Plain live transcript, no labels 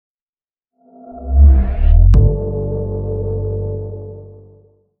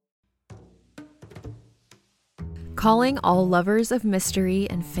calling all lovers of mystery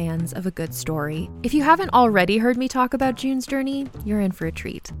and fans of a good story. If you haven't already heard me talk about June's Journey, you're in for a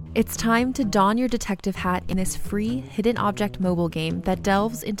treat. It's time to don your detective hat in this free hidden object mobile game that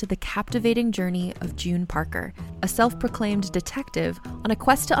delves into the captivating journey of June Parker, a self-proclaimed detective on a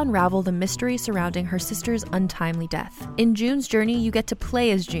quest to unravel the mystery surrounding her sister's untimely death. In June's Journey, you get to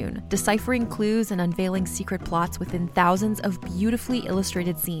play as June, deciphering clues and unveiling secret plots within thousands of beautifully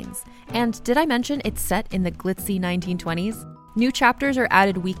illustrated scenes. And did I mention it's set in the glitzy 1920s? New chapters are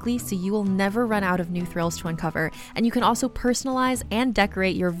added weekly, so you will never run out of new thrills to uncover, and you can also personalize and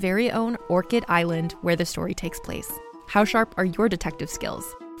decorate your very own Orchid Island where the story takes place. How sharp are your detective skills?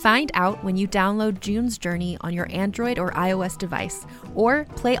 Find out when you download June's Journey on your Android or iOS device, or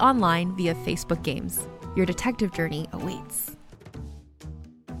play online via Facebook Games. Your detective journey awaits.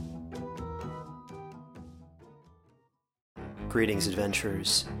 Greetings,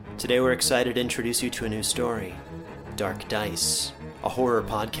 adventurers. Today we're excited to introduce you to a new story, Dark Dice, a horror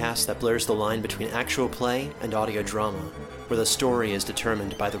podcast that blurs the line between actual play and audio drama, where the story is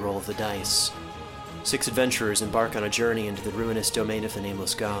determined by the roll of the dice. 6 adventurers embark on a journey into the ruinous domain of the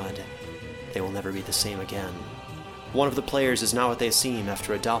Nameless God. They will never be the same again. One of the players is not what they seem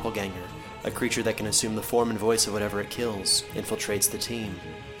after a doppelganger, a creature that can assume the form and voice of whatever it kills, infiltrates the team.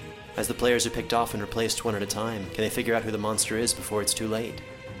 As the players are picked off and replaced one at a time, can they figure out who the monster is before it's too late?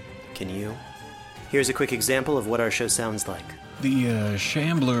 Can you? Here's a quick example of what our show sounds like. The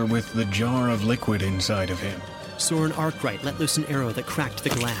shambler with the jar of liquid inside of him. Soren Arkwright let loose an arrow that cracked the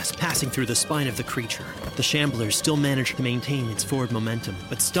glass, passing through the spine of the creature. The shambler still managed to maintain its forward momentum,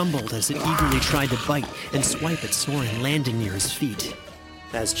 but stumbled as it eagerly tried to bite and swipe at Soren, landing near his feet.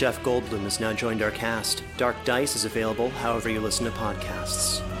 As Jeff Goldblum has now joined our cast, Dark Dice is available however you listen to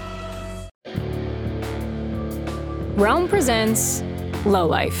podcasts. Realm presents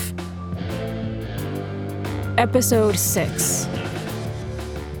Lowlife. Episode 6.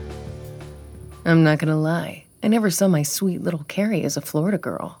 I'm not gonna lie, I never saw my sweet little Carrie as a Florida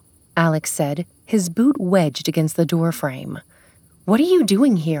girl, Alex said, his boot wedged against the door frame. What are you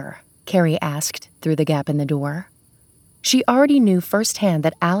doing here? Carrie asked through the gap in the door. She already knew firsthand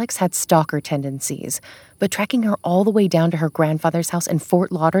that Alex had stalker tendencies, but tracking her all the way down to her grandfather's house in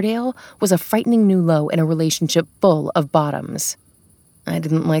Fort Lauderdale was a frightening new low in a relationship full of bottoms. I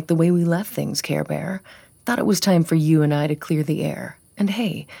didn't like the way we left things, Care Bear. Thought it was time for you and I to clear the air. And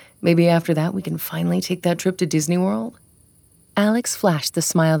hey, maybe after that we can finally take that trip to Disney World? Alex flashed the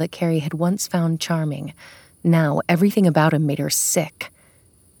smile that Carrie had once found charming. Now everything about him made her sick.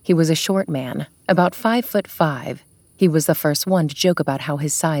 He was a short man, about 5'5". He was the first one to joke about how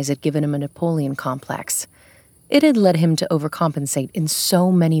his size had given him a Napoleon complex. It had led him to overcompensate in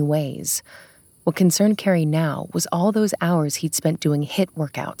so many ways. What concerned Carrie now was all those hours he'd spent doing HIIT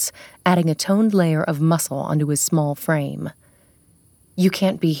workouts, adding a toned layer of muscle onto his small frame. You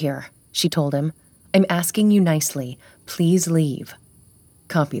can't be here, she told him. I'm asking you nicely. Please leave.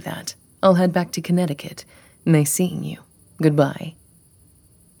 Copy that. I'll head back to Connecticut. Nice seeing you. Goodbye.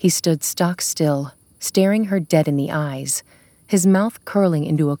 He stood stock still, staring her dead in the eyes, his mouth curling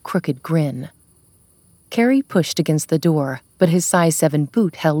into a crooked grin. Carrie pushed against the door, but his size 7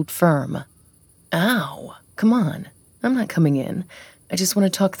 boot held firm. Ow, come on. I'm not coming in. I just want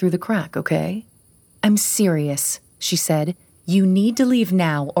to talk through the crack, okay? I'm serious, she said. You need to leave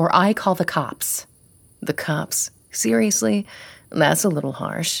now or I call the cops. The cops? Seriously? That's a little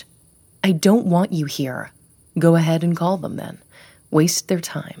harsh. I don't want you here. Go ahead and call them then. Waste their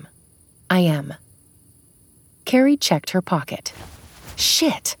time. I am. Carrie checked her pocket.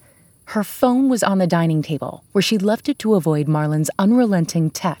 Shit! Her phone was on the dining table, where she left it to avoid Marlon's unrelenting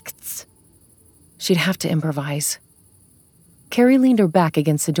texts. She'd have to improvise. Carrie leaned her back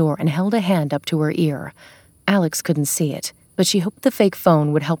against the door and held a hand up to her ear. Alex couldn't see it, but she hoped the fake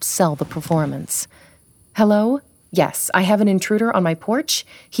phone would help sell the performance. Hello? Yes, I have an intruder on my porch.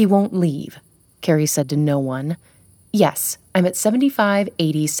 He won't leave, Carrie said to no one. Yes, I'm at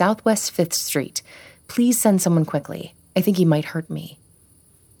 7580 Southwest 5th Street. Please send someone quickly. I think he might hurt me.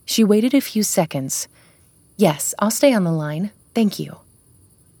 She waited a few seconds. Yes, I'll stay on the line. Thank you.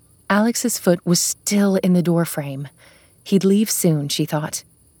 Alex's foot was still in the doorframe. He'd leave soon, she thought.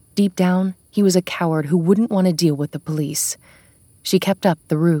 Deep down, he was a coward who wouldn't want to deal with the police. She kept up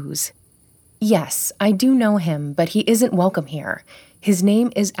the ruse. Yes, I do know him, but he isn't welcome here. His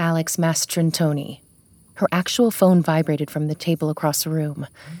name is Alex Mastrantoni. Her actual phone vibrated from the table across the room.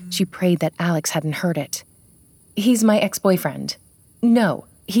 She prayed that Alex hadn't heard it. He's my ex-boyfriend. No,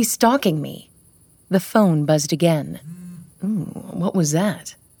 he's stalking me. The phone buzzed again. Ooh, what was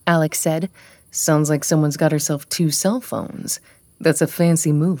that? Alex said. Sounds like someone's got herself 2 cell phones. That's a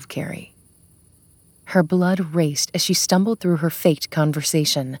fancy move, Carrie. Her blood raced as she stumbled through her faked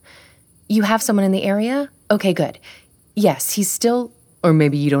conversation. You have someone in the area? Okay, good. Yes, he's still... Or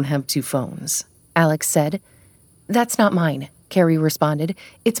maybe you don't have two phones, Alex said. That's not mine, Carrie responded.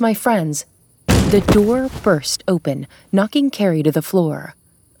 It's my friend's. The door burst open, knocking Carrie to the floor.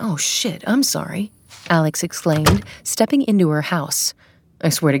 Oh shit, I'm sorry, Alex exclaimed, stepping into her house. I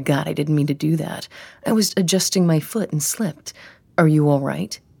swear to God I didn't mean to do that. I was adjusting my foot and slipped. Are you all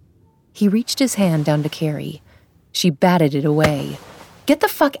right? He reached his hand down to Carrie. She batted it away. Get the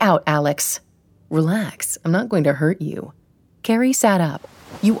fuck out, Alex. Relax, I'm not going to hurt you. Carrie sat up.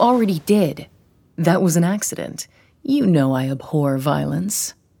 You already did. That was an accident. You know I abhor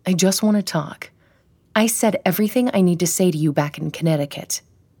violence. I just want to talk. I said everything I need to say to you back in Connecticut.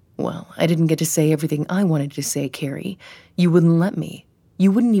 Well, I didn't get to say everything I wanted to say, Carrie. You wouldn't let me.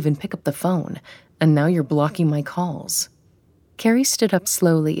 You wouldn't even pick up the phone, and now you're blocking my calls. Carrie stood up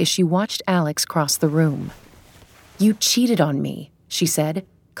slowly as she watched Alex cross the room. You cheated on me, she said,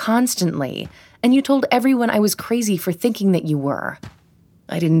 constantly, and you told everyone I was crazy for thinking that you were.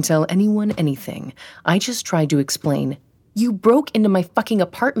 I didn't tell anyone anything. I just tried to explain. You broke into my fucking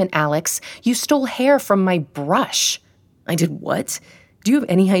apartment, Alex. You stole hair from my brush. I did what? Do you have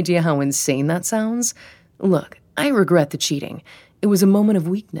any idea how insane that sounds? Look, I regret the cheating. It was a moment of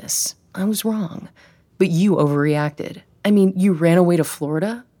weakness. I was wrong. But you overreacted. I mean, you ran away to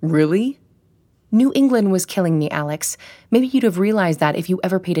Florida? Really? New England was killing me, Alex. Maybe you'd have realized that if you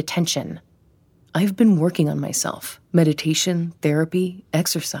ever paid attention. I've been working on myself. Meditation, therapy,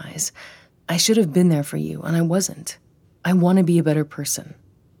 exercise. I should have been there for you, and I wasn't. I want to be a better person.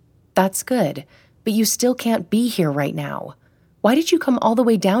 That's good, but you still can't be here right now. Why did you come all the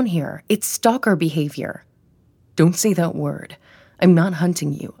way down here? It's stalker behavior. Don't say that word. I'm not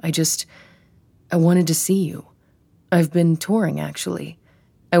hunting you. I wanted to see you. I've been touring, actually.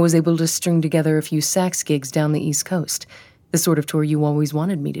 I was able to string together a few sax gigs down the East Coast, the sort of tour you always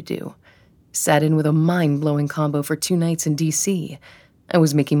wanted me to do. Sat in with a mind-blowing combo for 2 nights in D.C. I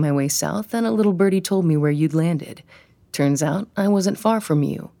was making my way south, and a little birdie told me where you'd landed. Turns out I wasn't far from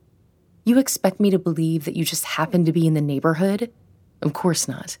you. You expect me to believe that you just happened to be in the neighborhood? Of course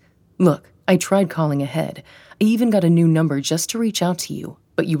not. Look, I tried calling ahead. I even got a new number just to reach out to you,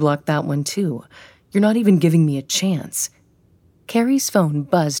 but you blocked that one too. You're not even giving me a chance. Carrie's phone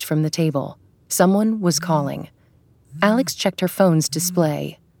buzzed from the table. Someone was calling. Alex checked her phone's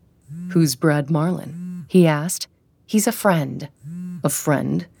display. Who's Brad Marlin? He asked. He's a friend. A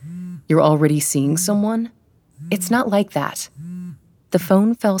friend? You're already seeing someone? It's not like that. The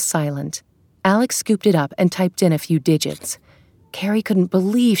phone fell silent. Alex scooped it up and typed in a few digits. Carrie couldn't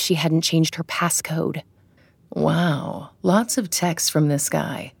believe she hadn't changed her passcode. Wow, lots of texts from this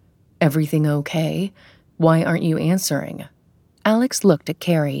guy. Everything okay? Why aren't you answering? Alex looked at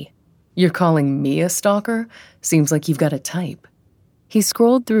Carrie. You're calling me a stalker? Seems like you've got a type. He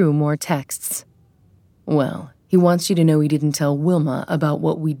scrolled through more texts. Well, he wants you to know he didn't tell Wilma about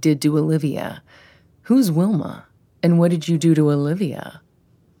what we did to Olivia. Who's Wilma? And what did you do to Olivia?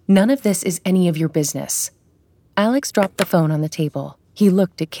 None of this is any of your business. Alex dropped the phone on the table. He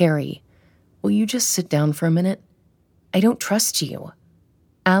looked at Carrie. Will you just sit down for a minute? I don't trust you.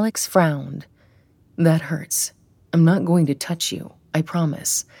 Alex frowned. That hurts. I'm not going to touch you, I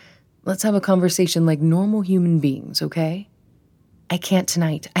promise. Let's have a conversation like normal human beings, okay? I can't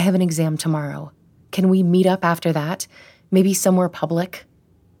tonight. I have an exam tomorrow. Can we meet up after that? Maybe somewhere public?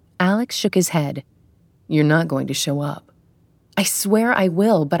 Alex shook his head. You're not going to show up. I swear I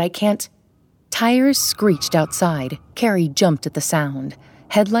will, but I can't. Tires screeched outside. Carrie jumped at the sound.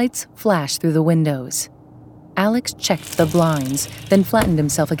 Headlights flashed through the windows. Alex checked the blinds, then flattened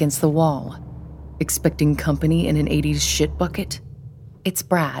himself against the wall. Expecting company in an 80s shit bucket? It's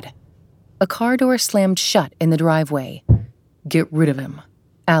Brad. A car door slammed shut in the driveway. Get rid of him,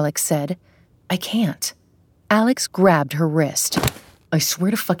 Alex said. I can't. Alex grabbed her wrist. I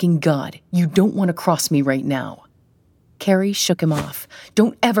swear to fucking God, you don't want to cross me right now. Carrie shook him off.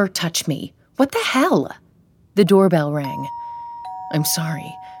 Don't ever touch me. What the hell? The doorbell rang. I'm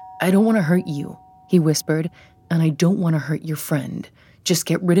sorry. I don't want to hurt you, he whispered, and I don't want to hurt your friend. Just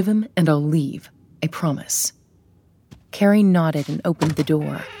get rid of him and I'll leave. I promise. Carrie nodded and opened the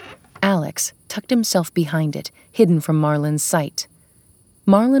door. Alex tucked himself behind it, hidden from Marlin's sight.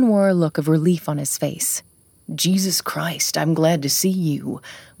 Marlin wore a look of relief on his face. Jesus Christ, I'm glad to see you.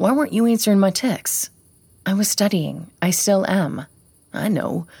 Why weren't you answering my texts? I was studying. I still am. I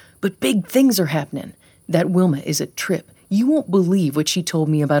know, but big things are happening. That Wilma is a trip. You won't believe what she told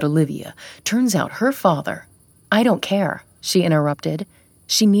me about Olivia. Turns out her father... I don't care, she interrupted.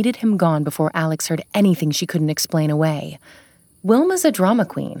 She needed him gone before Alex heard anything she couldn't explain away. Wilma's a drama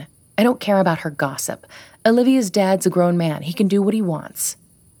queen. I don't care about her gossip. Olivia's dad's a grown man. He can do what he wants.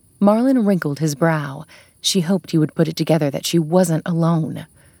 Marlon wrinkled his brow. She hoped he would put it together that she wasn't alone.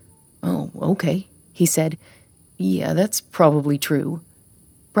 Oh, okay, he said. Yeah, that's probably true.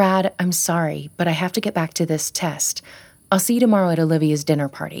 Brad, I'm sorry, but I have to get back to this test. I'll see you tomorrow at Olivia's dinner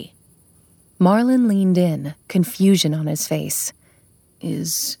party. Marlon leaned in, confusion on his face.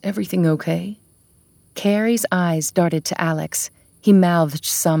 Is everything okay? Carrie's eyes darted to Alex. He mouthed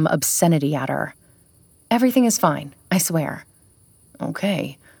some obscenity at her. Everything is fine, I swear.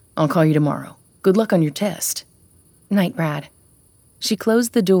 Okay, I'll call you tomorrow. Good luck on your test. Night, Brad. She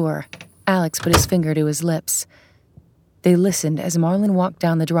closed the door. Alex put his finger to his lips. They listened as Marlon walked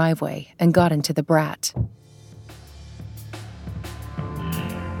down the driveway and got into the Brat.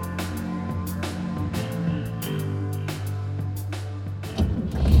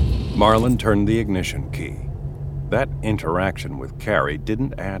 Marlon turned the ignition key. That interaction with Carrie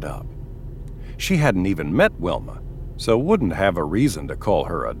didn't add up. She hadn't even met Wilma, so wouldn't have a reason to call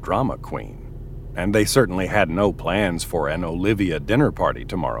her a drama queen. And they certainly had no plans for an Olivia dinner party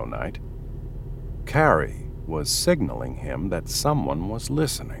tomorrow night. Carrie was signaling him that someone was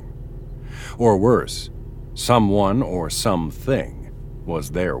listening. Or worse, someone or something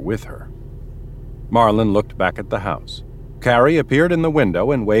was there with her. Marlon looked back at the house. Carrie appeared in the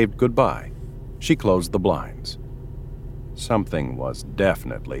window and waved goodbye. She closed the blinds. Something was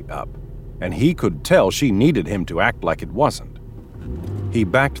definitely up, and he could tell she needed him to act like it wasn't. He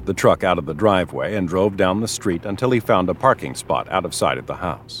backed the truck out of the driveway and drove down the street until he found a parking spot out of sight of the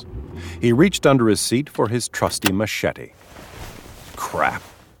house. He reached under his seat for his trusty machete. Crap.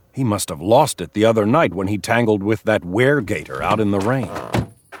 He must have lost it the other night when he tangled with that weregator out in the rain.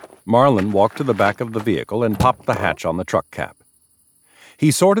 Marlon walked to the back of the vehicle and popped the hatch on the truck cap.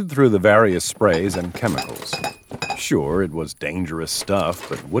 He sorted through the various sprays and chemicals. Sure, it was dangerous stuff,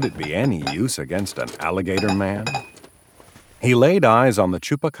 but would it be any use against an alligator man? He laid eyes on the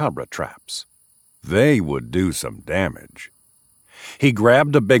chupacabra traps. They would do some damage. He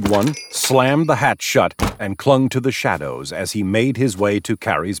grabbed a big one, slammed the hatch shut, and clung to the shadows as he made his way to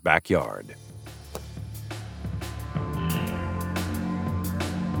Carrie's backyard.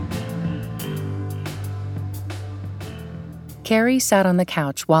 Carrie sat on the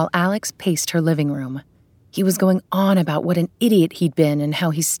couch while Alex paced her living room. He was going on about what an idiot he'd been and how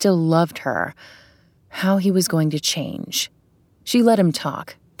he still loved her, how he was going to change. She let him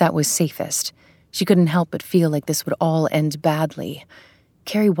talk. That was safest. She couldn't help but feel like this would all end badly.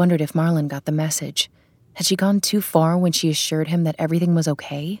 Carrie wondered if Marlon got the message. Had she gone too far when she assured him that everything was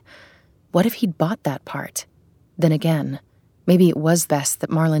okay? What if he'd bought that part? Then again, maybe it was best that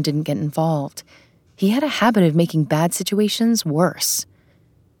Marlon didn't get involved. He had a habit of making bad situations worse.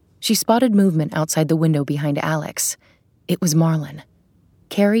 She spotted movement outside the window behind Alex. It was Marlon.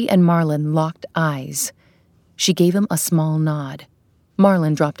 Carrie and Marlon locked eyes. She gave him a small nod.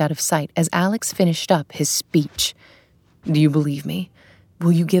 Marlon dropped out of sight as Alex finished up his speech. Do you believe me?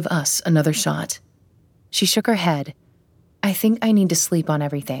 Will you give us another shot? She shook her head. I think I need to sleep on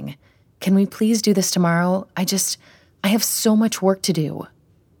everything. Can we please do this tomorrow? I have so much work to do.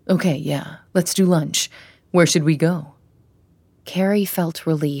 Okay, yeah, let's do lunch. Where should we go? Carrie felt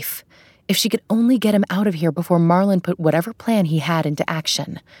relief. If she could only get him out of here before Marlon put whatever plan he had into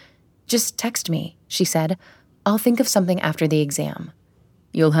action. Just text me, she said. I'll think of something after the exam.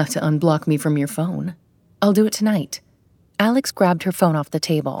 You'll have to unblock me from your phone. I'll do it tonight. Alex grabbed her phone off the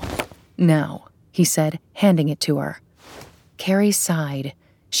table. Now, he said, handing it to her. Carrie sighed.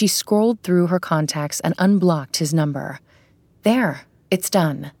 She scrolled through her contacts and unblocked his number. There, it's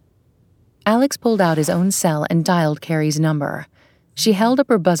done. Alex pulled out his own cell and dialed Carrie's number. She held up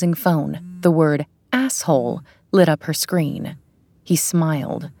her buzzing phone. The word asshole lit up her screen. He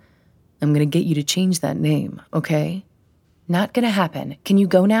smiled. I'm going to get you to change that name, okay? Not going to happen. Can you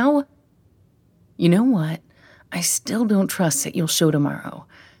go now? You know what? I still don't trust that you'll show tomorrow.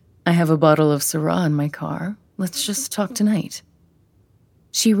 I have a bottle of Syrah in my car. Let's just talk tonight.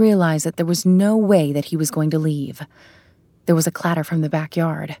 She realized that there was no way that he was going to leave. There was a clatter from the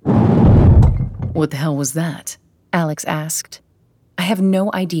backyard. What the hell was that? Alex asked. I have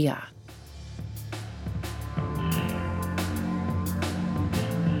no idea.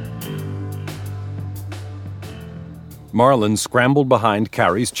 Marlon scrambled behind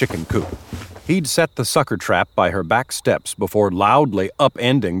Carrie's chicken coop. He'd set the sucker trap by her back steps before loudly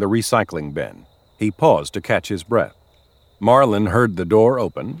upending the recycling bin. He paused to catch his breath. Marlon heard the door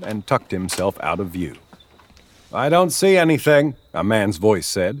open and tucked himself out of view. I don't see anything, a man's voice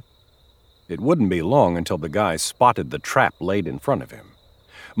said. It wouldn't be long until the guy spotted the trap laid in front of him.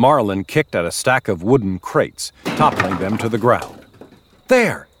 Marlon kicked at a stack of wooden crates, toppling them to the ground.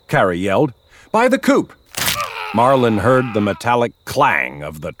 There! Carrie yelled. "By the coop!" Marlin heard the metallic clang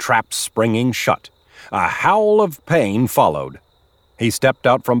of the trap springing shut. A howl of pain followed. He stepped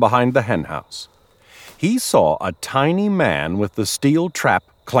out from behind the henhouse. He saw a tiny man with the steel trap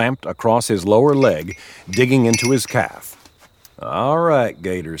clamped across his lower leg, digging into his calf. "All right,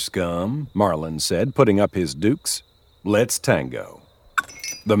 gator scum," Marlin said, putting up his dukes. "Let's tango."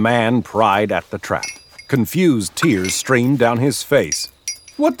 The man pried at the trap. Confused tears streamed down his face.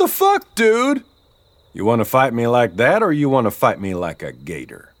 "What the fuck, dude?" "You want to fight me like that, or you want to fight me like a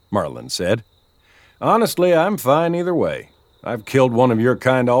gator?" Marlin said. "Honestly, I'm fine either way. I've killed one of your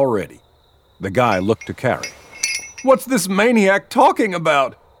kind already." The guy looked to Carrie. "What's this maniac talking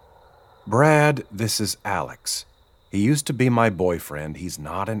about?" "Brad, this is Alex. He used to be my boyfriend. He's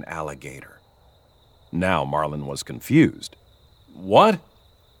not an alligator." Now Marlin was confused. "What?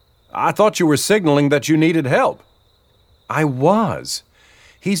 I thought you were signaling that you needed help." "I was.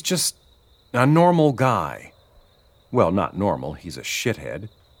 He's just a normal guy." "Well, not normal. He's a shithead."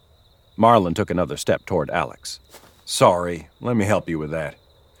 Marlin took another step toward Alex. "Sorry, let me help you with that.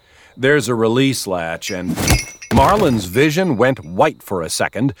 There's a release latch and..." Marlin's vision went white for a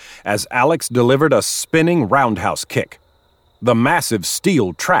second as Alex delivered a spinning roundhouse kick. The massive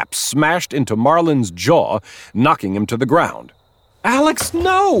steel trap smashed into Marlin's jaw, knocking him to the ground. "Alex,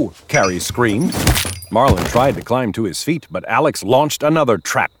 no!" Carrie screamed. Marlin tried to climb to his feet, but Alex launched another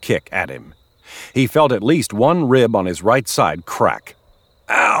trap kick at him. He felt at least one rib on his right side crack.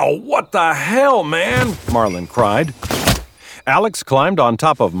 "Ow, what the hell, man?" Marlin cried. Alex climbed on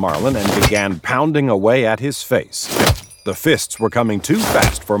top of Marlin and began pounding away at his face. The fists were coming too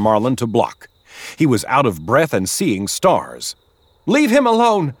fast for Marlin to block. He was out of breath and seeing stars. "Leave him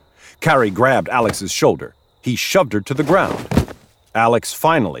alone!" Carrie grabbed Alex's shoulder. He shoved her to the ground. Alex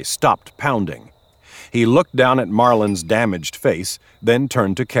finally stopped pounding. He looked down at Marlin's damaged face, then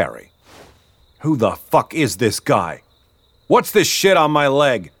turned to Carrie. "Who the fuck is this guy? What's this shit on my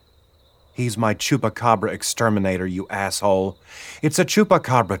leg?" "He's my chupacabra exterminator, you asshole. It's a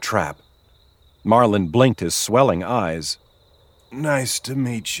chupacabra trap." Marlin blinked his swelling eyes. "Nice to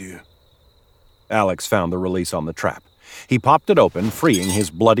meet you." Alex found the release on the trap. He popped it open, freeing his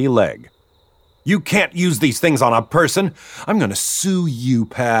bloody leg. "You can't use these things on a person. I'm going to sue you,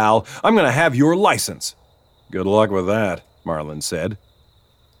 pal. I'm going to have your license." "Good luck with that," Marlin said.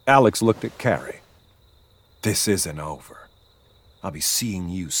 Alex looked at Carrie. "This isn't over. I'll be seeing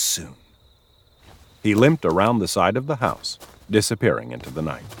you soon." He limped around the side of the house, disappearing into the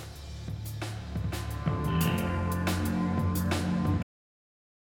night.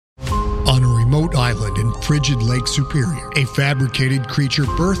 On a remote island in frigid Lake Superior, a fabricated creature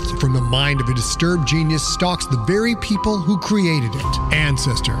birthed from the mind of a disturbed genius stalks the very people who created it.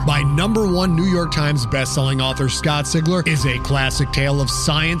 Ancestor, by #1 New York Times bestselling author Scott Sigler, is a classic tale of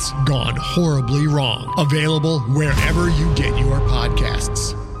science gone horribly wrong. Available wherever you get your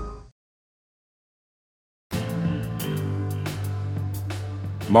podcasts.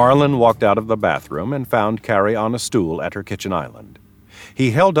 Marlin walked out of the bathroom and found Carrie on a stool at her kitchen island.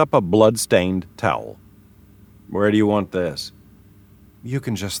 He held up a blood-stained towel. "Where do you want this?" "You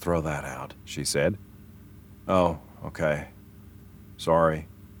can just throw that out," she said. "Oh, okay. Sorry."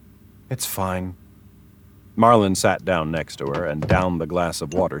 "It's fine." Marlin sat down next to her and downed the glass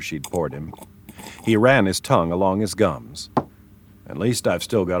of water she'd poured him. He ran his tongue along his gums. "At least I've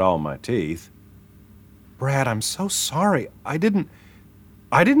still got all my teeth." "Brad, I'm so sorry. I didn't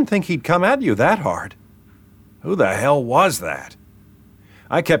think he'd come at you that hard." "Who the hell was that?"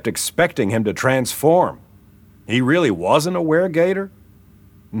 "I kept expecting him to transform. He really wasn't a weregator?"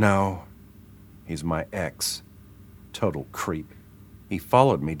 "No. He's my ex. Total creep. He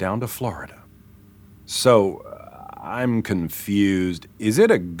followed me down to Florida." "So, I'm confused. Is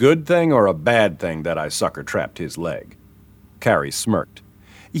it a good thing or a bad thing that I sucker-trapped his leg?" Carrie smirked.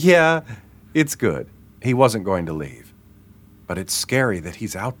 "Yeah, it's good. He wasn't going to leave. But it's scary that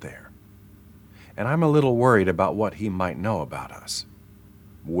he's out there. And I'm a little worried about what he might know about us."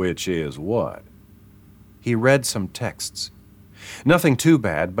 "Which is what?" "He read some texts. Nothing too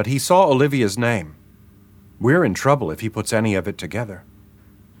bad, but he saw Olivia's name. We're in trouble if he puts any of it together."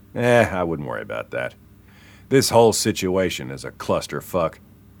 I wouldn't worry about that. This whole situation is a clusterfuck.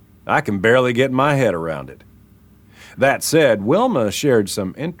 I can barely get my head around it. That said, Wilma shared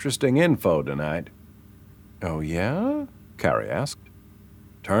some interesting info tonight. "Oh, yeah?" Carrie asked.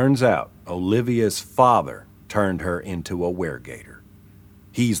 "Turns out Olivia's father turned her into a weregator.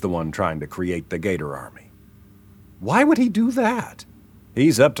 He's the one trying to create the Gator Army." "Why would he do that?"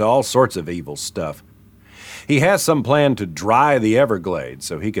 "He's up to all sorts of evil stuff. He has some plan to dry the Everglades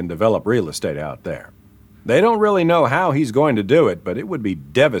so he can develop real estate out there. They don't really know how he's going to do it, but it would be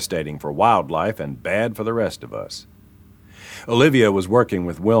devastating for wildlife and bad for the rest of us. Olivia was working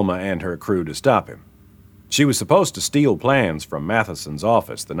with Wilma and her crew to stop him. She was supposed to steal plans from Matheson's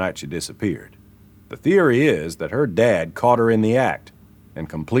office the night she disappeared. The theory is that her dad caught her in the act and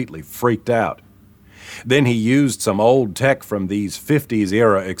completely freaked out. Then he used some old tech from these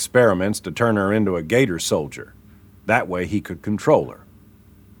 50s-era experiments to turn her into a gator soldier. That way he could control her.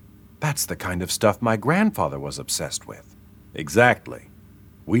 That's the kind of stuff my grandfather was obsessed with. Exactly.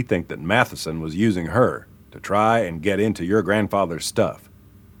 We think that Matheson was using her to try and get into your grandfather's stuff.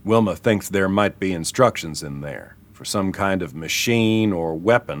 Wilma thinks there might be instructions in there for some kind of machine or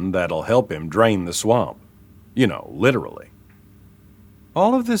weapon that'll help him drain the swamp. You know, literally.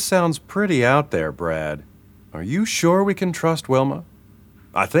 All of this sounds pretty out there, Brad. Are you sure we can trust Wilma?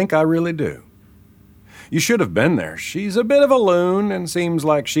 I think I really do. You should have been there. She's a bit of a loon and seems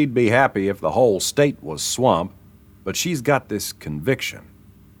like she'd be happy if the whole state was swamp, but she's got this conviction.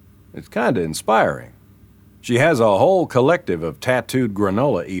 It's kind of inspiring. She has a whole collective of tattooed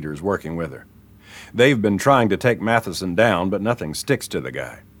granola eaters working with her. They've been trying to take Matheson down, but nothing sticks to the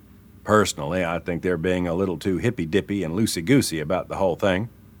guy. Personally, I think they're being a little too hippy-dippy and loosey-goosey about the whole thing.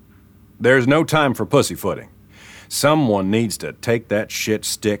 There's no time for pussyfooting. Someone needs to take that shit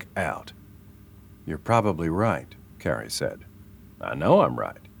stick out. You're probably right, Carrie said. I know I'm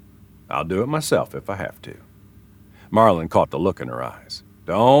right. I'll do it myself if I have to. Marlin caught the look in her eyes.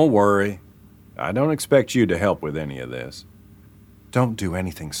 Don't worry. I don't expect you to help with any of this. Don't do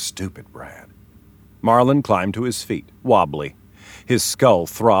anything stupid, Brad. Marlin climbed to his feet, wobbly. His skull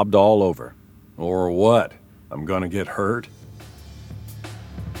throbbed all over. Or what? I'm gonna get hurt?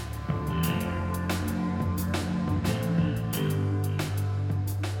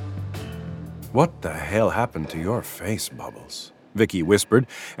 What the hell happened to your face, Bubbles? Vicky whispered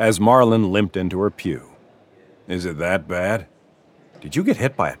as Marlin limped into her pew. Is it that bad? Did you get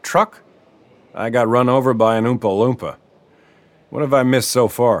hit by a truck? I got run over by an Oompa Loompa. What have I missed so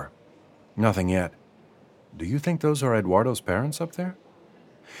far? Nothing yet. Do you think those are Eduardo's parents up there?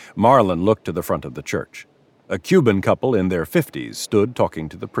 Marlin looked to the front of the church. A Cuban couple in their 50s stood talking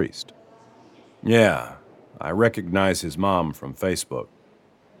to the priest. Yeah, I recognize his mom from Facebook.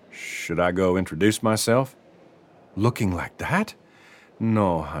 Should I go introduce myself? Looking like that?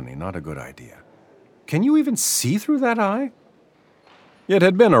 No, honey, not a good idea. Can you even see through that eye? It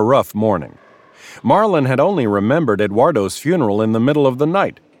had been a rough morning. Marlin had only remembered Eduardo's funeral in the middle of the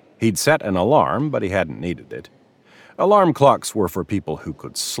night. He'd set an alarm, but he hadn't needed it. Alarm clocks were for people who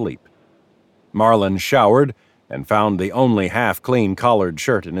could sleep. Marlin showered and found the only half-clean collared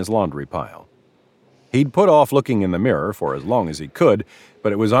shirt in his laundry pile. He'd put off looking in the mirror for as long as he could,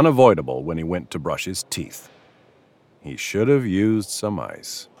 but it was unavoidable when he went to brush his teeth. He should have used some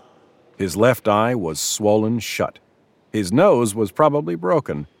ice. His left eye was swollen shut. His nose was probably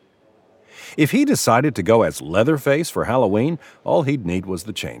broken. If he decided to go as Leatherface for Halloween, all he'd need was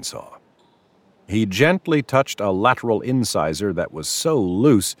the chainsaw. He gently touched a lateral incisor that was so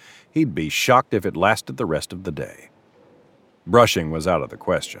loose he'd be shocked if it lasted the rest of the day. Brushing was out of the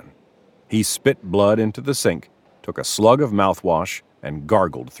question. He spit blood into the sink, took a slug of mouthwash, and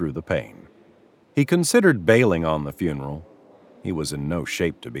gargled through the pain. He considered bailing on the funeral. He was in no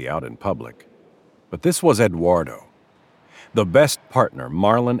shape to be out in public. But this was Eduardo, the best partner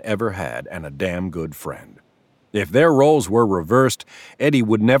Marlin ever had and a damn good friend. If their roles were reversed, Eddie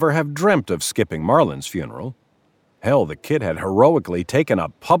would never have dreamt of skipping Marlin's funeral. Hell, the kid had heroically taken a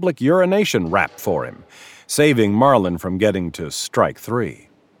public urination rap for him, saving Marlin from getting to strike three.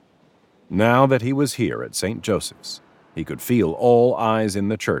 Now that he was here at St. Joseph's, he could feel all eyes in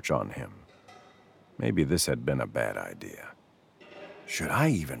the church on him. Maybe this had been a bad idea. Should I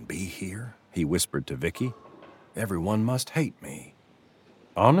even be here? He whispered to Vicky. Everyone must hate me.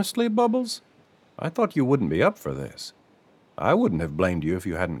 Honestly, Bubbles, I thought you wouldn't be up for this. I wouldn't have blamed you if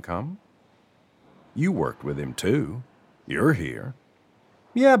you hadn't come. You worked with him, too. You're here.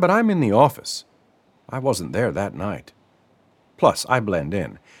 Yeah, but I'm in the office. I wasn't there that night. Plus, I blend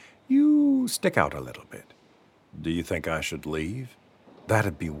in. You stick out a little bit. Do you think I should leave?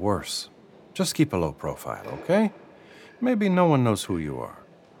 That'd be worse. Just keep a low profile, okay? Maybe no one knows who you are.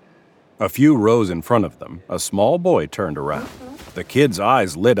 A few rows in front of them, a small boy turned around. The kid's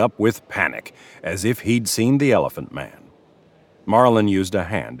eyes lit up with panic, as if he'd seen the Elephant Man. Marlin used a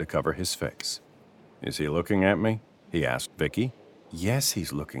hand to cover his face. Is he looking at me? He asked Vicky. Yes,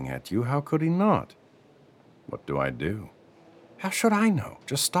 he's looking at you. How could he not? What do I do? How should I know?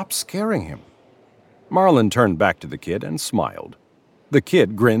 Just stop scaring him. Marlin turned back to the kid and smiled. The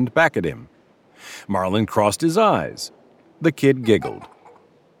kid grinned back at him. Marlin crossed his eyes. The kid giggled.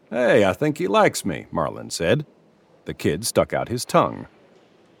 "Hey, I think he likes me," Marlin said. The kid stuck out his tongue.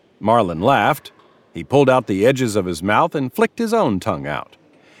 Marlin laughed. He pulled out the edges of his mouth and flicked his own tongue out.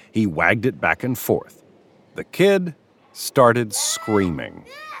 He wagged it back and forth. The kid started screaming.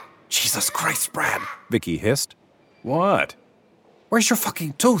 "Jesus Christ, Brad," Vicky hissed. "What?" "Where's your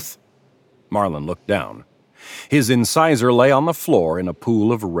fucking tooth?" Marlin looked down. His incisor lay on the floor in a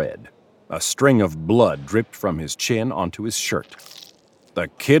pool of red. A string of blood dripped from his chin onto his shirt. The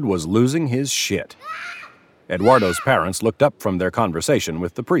kid was losing his shit. Eduardo's parents looked up from their conversation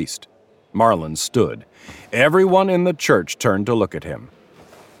with the priest. Marlin stood. Everyone in the church turned to look at him.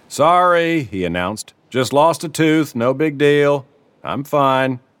 "Sorry," he announced. "Just lost a tooth, no big deal. I'm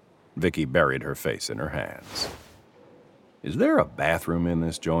fine." Vicky buried her face in her hands. "Is there a bathroom in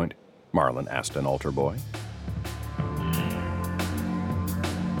this joint?" Marlin asked an altar boy.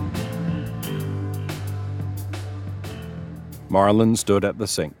 Marlin stood at the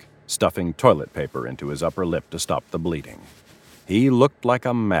sink, stuffing toilet paper into his upper lip to stop the bleeding. He looked like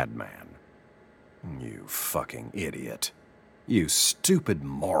a madman. "You fucking idiot. You stupid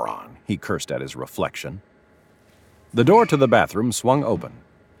moron," he cursed at his reflection. The door to the bathroom swung open.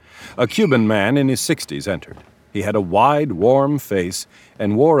 A Cuban man in his 60s entered. He had a wide, warm face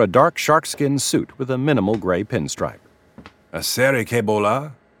and wore a dark sharkskin suit with a minimal gray pinstripe. "Hacer que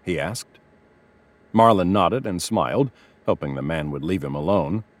bola?" he asked. Marlin nodded and smiled, hoping the man would leave him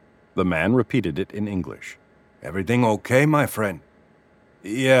alone. The man repeated it in English. "Everything okay, my friend?"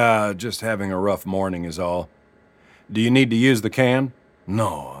 "Yeah, just having a rough morning is all." "Do you need to use the can?"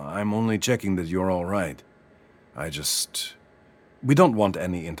 "No, I'm only checking that you're all right. We don't want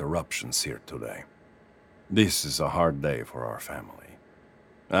any interruptions here today. This is a hard day for our family."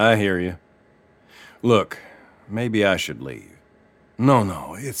 "I hear you. Look, maybe I should leave."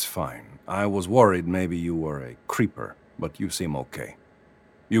 No, it's fine. I was worried maybe you were a creeper, but you seem okay.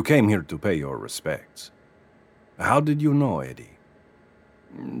 You came here to pay your respects. How did you know Eddie?"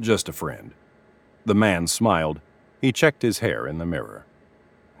 "Just a friend." The man smiled. He checked his hair in the mirror.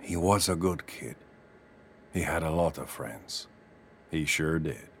 "He was a good kid. He had a lot of friends." "He sure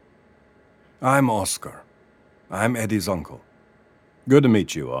did." "I'm Oscar. I'm Eddie's uncle." "Good to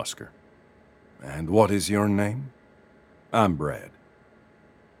meet you, Oscar." "And what is your name?" "I'm Brad."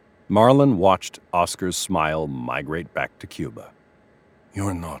 Marlin watched Oscar's smile migrate back to Cuba.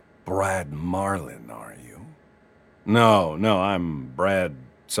 "You're not Brad Marlin, are you?" No, I'm Brad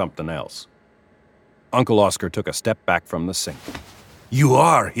something else." Uncle Oscar took a step back from the sink. "You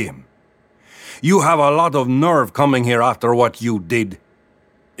are him. You have a lot of nerve coming here after what you did."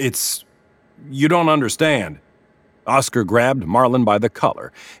 You don't understand." Oscar grabbed Marlin by the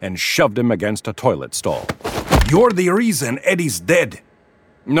collar and shoved him against a toilet stall. "You're the reason Eddie's dead."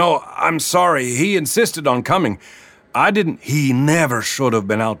 "No, I'm sorry. He insisted on coming. I didn't." "He never should have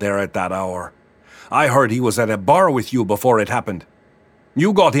been out there at that hour. I heard he was at a bar with you before it happened.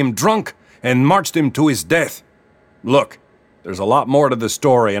 You got him drunk and marched him to his death. Look, there's a lot more to the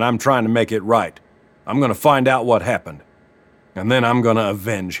story, and I'm trying to make it right. I'm going to find out what happened, and then I'm going to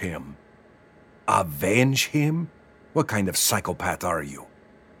avenge him." "Avenge him? What kind of psychopath are you?"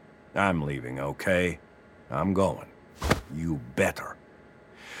 "I'm leaving, okay? I'm going. You better."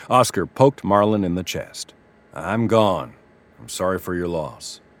 Oscar poked Marlin in the chest. "I'm gone. I'm sorry for your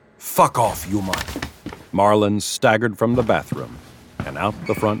loss." "Fuck off, you mutt." Marlin staggered from the bathroom and out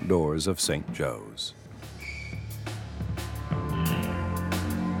the front doors of St. Joe's.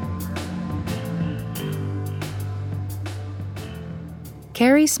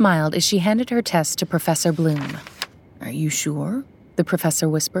 Carrie smiled as she handed her test to Professor Bloom. "Are you sure?" the professor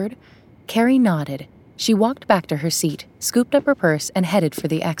whispered. Carrie nodded. She walked back to her seat, scooped up her purse, and headed for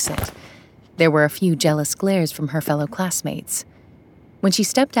the exit. There were a few jealous glares from her fellow classmates. When she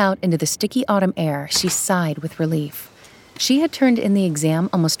stepped out into the sticky autumn air, she sighed with relief. She had turned in the exam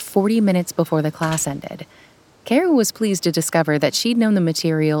almost 40 minutes before the class ended. Carrie was pleased to discover that she'd known the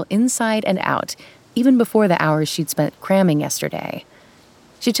material inside and out, even before the hours she'd spent cramming yesterday.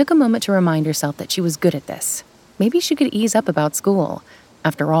 She took a moment to remind herself that she was good at this. Maybe she could ease up about school.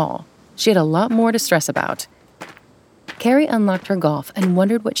 After all, she had a lot more to stress about. Carrie unlocked her golf and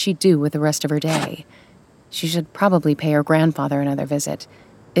wondered what she'd do with the rest of her day. She should probably pay her grandfather another visit.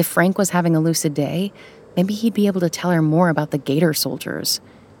 If Frank was having a lucid day, maybe he'd be able to tell her more about the Gator soldiers.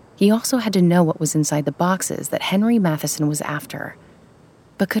 He also had to know what was inside the boxes that Henry Matheson was after.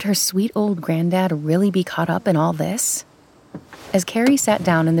 But could her sweet old granddad really be caught up in all this? As Carrie sat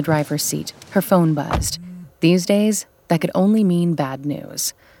down in the driver's seat, her phone buzzed. These days, that could only mean bad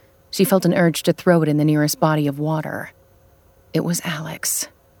news. She felt an urge to throw it in the nearest body of water. It was Alex.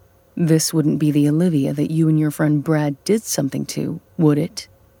 "This wouldn't be the Olivia that you and your friend Brad did something to, would it?"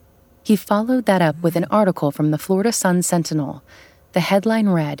 He followed that up with an article from the Florida Sun-Sentinel. The headline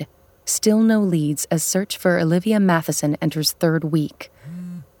read, "Still no leads as search for Olivia Matheson enters third week."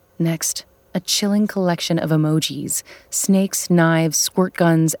 Next, a chilling collection of emojis, snakes, knives, squirt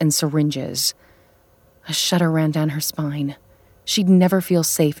guns, and syringes. A shudder ran down her spine. She'd never feel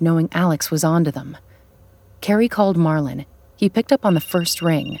safe knowing Alex was onto them. Carrie called Marlon. He picked up on the first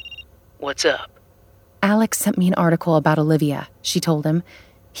ring. "What's up?" "Alex sent me an article about Olivia," she told him.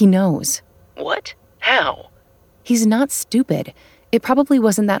 "He knows." "What? How?" "He's not stupid. It probably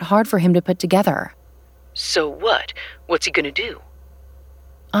wasn't that hard for him to put together." "So what? What's he gonna do?"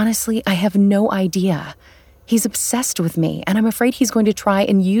 "Honestly, I have no idea. He's obsessed with me, and I'm afraid he's going to try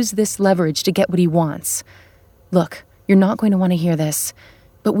and use this leverage to get what he wants. Look, you're not going to want to hear this,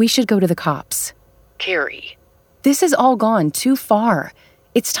 but we should go to the cops." "Carrie." "This has all gone too far.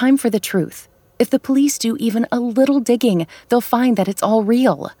 It's time for the truth. If the police do even a little digging, they'll find that it's all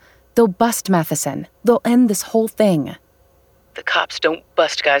real. They'll bust Matheson. They'll end this whole thing." "The cops don't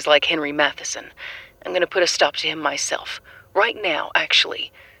bust guys like Henry Matheson. I'm gonna put a stop to him myself. Right now,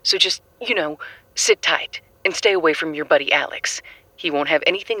 actually. So just, sit tight and stay away from your buddy Alex. He won't have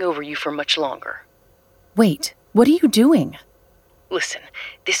anything over you for much longer." "Wait, what are you doing?" "Listen,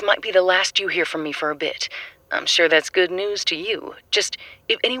 this might be the last you hear from me for a bit. I'm sure that's good news to you. Just,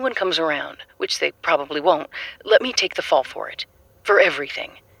 if anyone comes around, which they probably won't, let me take the fall for it. For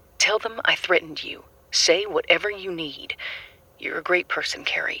everything. Tell them I threatened you. Say whatever you need. You're a great person,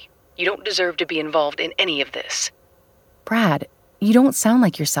 Carrie. You don't deserve to be involved in any of this." "Brad, you don't sound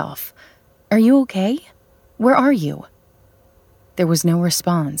like yourself. Are you okay? Where are you?" There was no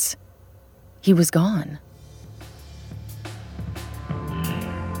response. He was gone.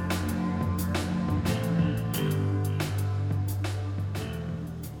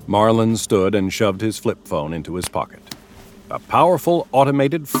 Marlon stood and shoved his flip phone into his pocket. A powerful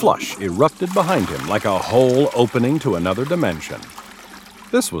automated flush erupted behind him like a hole opening to another dimension.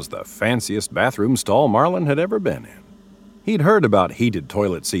 This was the fanciest bathroom stall Marlon had ever been in. He'd heard about heated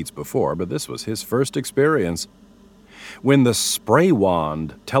toilet seats before, but this was his first experience. When the spray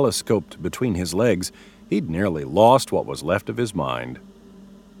wand telescoped between his legs, he'd nearly lost what was left of his mind.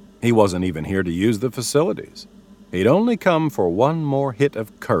 He wasn't even here to use the facilities. He'd only come for one more hit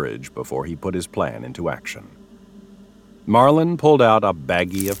of courage before he put his plan into action. Marlon pulled out a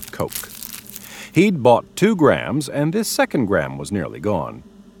baggie of coke. He'd bought 2 grams, and this second gram was nearly gone.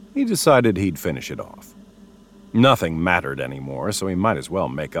 He decided he'd finish it off. Nothing mattered anymore, so he might as well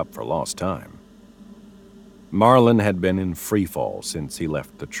make up for lost time. Marlon had been in freefall since he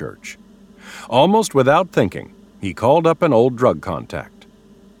left the church. Almost without thinking, he called up an old drug contact.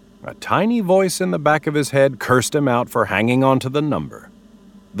 A tiny voice in the back of his head cursed him out for hanging on to the number.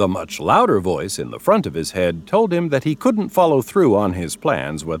 The much louder voice in the front of his head told him that he couldn't follow through on his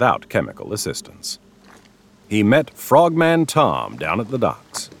plans without chemical assistance. He met Frogman Tom down at the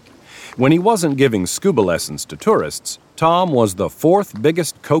docks. When he wasn't giving scuba lessons to tourists, Tom was the 4th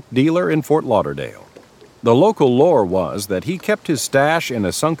biggest coke dealer in Fort Lauderdale. The local lore was that he kept his stash in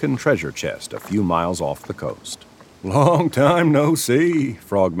a sunken treasure chest a few miles off the coast. "Long time no see,"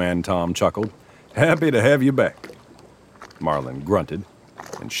 Frogman Tom chuckled. "Happy to have you back." Marlon grunted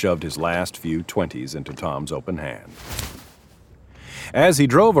and shoved his last few 20s into Tom's open hand. As he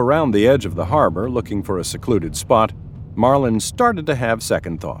drove around the edge of the harbor looking for a secluded spot, Marlon started to have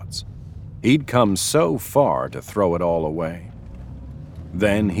second thoughts. He'd come so far to throw it all away.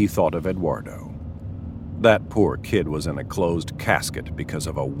 Then he thought of Eduardo. That poor kid was in a closed casket because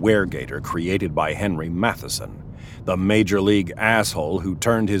of a weregator created by Henry Matheson, the major league asshole who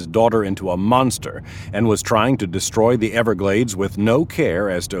turned his daughter into a monster and was trying to destroy the Everglades with no care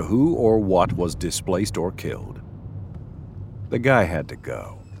as to who or what was displaced or killed. The guy had to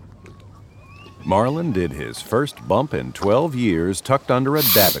go. Marlon did his first bump in 12 years tucked under a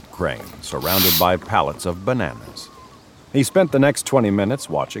davit crane surrounded by pallets of bananas. He spent the next 20 minutes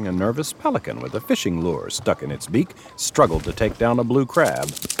watching a nervous pelican with a fishing lure stuck in its beak struggle to take down a blue crab.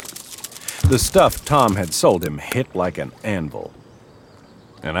 The stuff Tom had sold him hit like an anvil.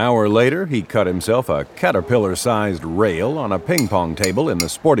 An hour later, he cut himself a caterpillar-sized rail on a ping-pong table in the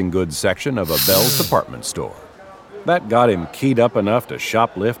sporting goods section of a Bell's department store. That got him keyed up enough to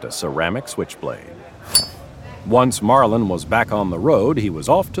shoplift a ceramic switchblade. Once Marlon was back on the road, he was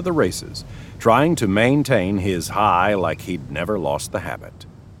off to the races, trying to maintain his high like he'd never lost the habit.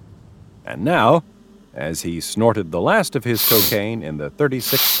 And now, as he snorted the last of his cocaine in the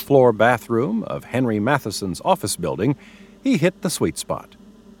 36th floor bathroom of Henry Matheson's office building, he hit the sweet spot.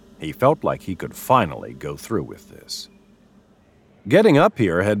 He felt like he could finally go through with this. Getting up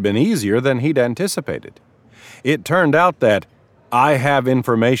here had been easier than he'd anticipated. It turned out that "I have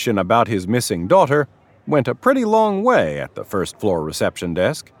information about his missing daughter" went a pretty long way at the first-floor reception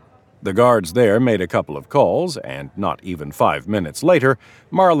desk. The guards there made a couple of calls, and not even 5 minutes later,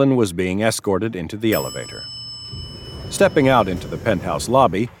 Marlin was being escorted into the elevator. Stepping out into the penthouse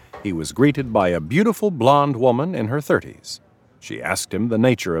lobby, he was greeted by a beautiful blonde woman in her 30s. She asked him the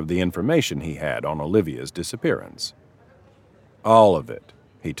nature of the information he had on Olivia's disappearance. "All of it,"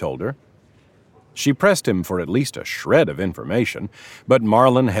 he told her. She pressed him for at least a shred of information, but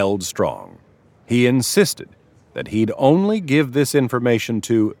Marlin held strong. He insisted that he'd only give this information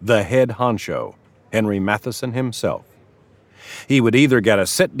to the head honcho, Henry Matheson himself. He would either get a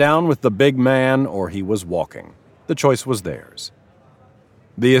sit-down with the big man or he was walking. The choice was theirs.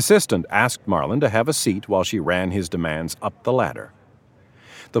 The assistant asked Marlin to have a seat while she ran his demands up the ladder.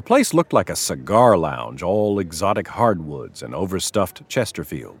 The place looked like a cigar lounge, all exotic hardwoods and overstuffed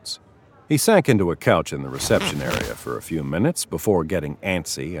Chesterfields. He sank into a couch in the reception area for a few minutes before getting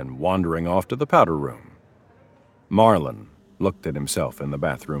antsy and wandering off to the powder room. Marlin looked at himself in the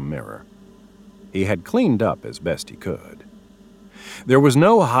bathroom mirror. He had cleaned up as best he could. There was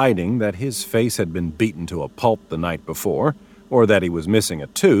no hiding that his face had been beaten to a pulp the night before, or that he was missing a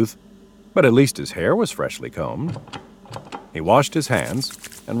tooth, but at least his hair was freshly combed. He washed his hands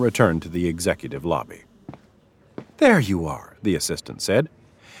and returned to the executive lobby. "There you are," the assistant said.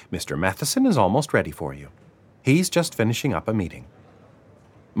 "Mr. Matheson is almost ready for you. He's just finishing up a meeting."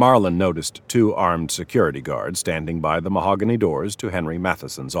 Marlin noticed 2 armed security guards standing by the mahogany doors to Henry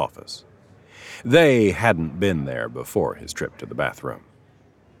Matheson's office. They hadn't been there before his trip to the bathroom.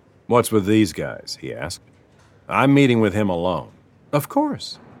 "What's with these guys?" he asked. "I'm meeting with him alone." "Of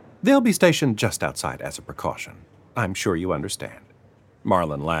course. They'll be stationed just outside as a precaution. I'm sure you understand."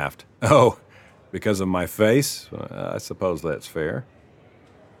 Marlin laughed. "Oh, because of my face? I suppose that's fair."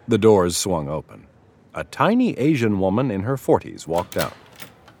 The doors swung open. A tiny Asian woman in her 40s walked out.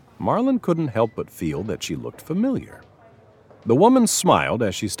 Marlin couldn't help but feel that she looked familiar. The woman smiled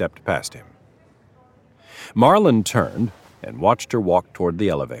as she stepped past him. Marlin turned and watched her walk toward the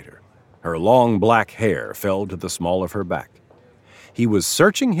elevator. Her long black hair fell to the small of her back. He was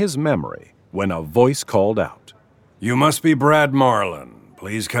searching his memory when a voice called out, "You must be Brad Marlin.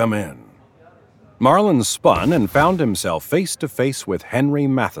 Please come in." Marlin spun and found himself face to face with Henry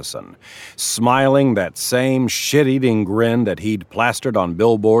Matheson, smiling that same shit-eating grin that he'd plastered on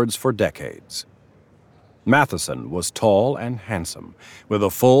billboards for decades. Matheson was tall and handsome, with a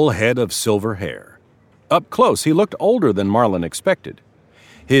full head of silver hair. Up close, he looked older than Marlin expected.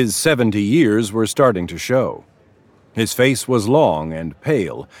 His 70 years were starting to show. His face was long and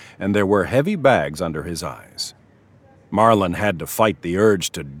pale, and there were heavy bags under his eyes. Marlin had to fight the urge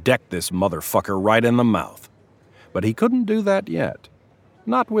to deck this motherfucker right in the mouth. But he couldn't do that yet.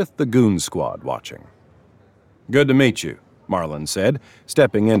 Not with the goon squad watching. "Good to meet you," Marlin said,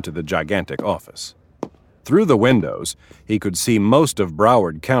 stepping into the gigantic office. Through the windows, he could see most of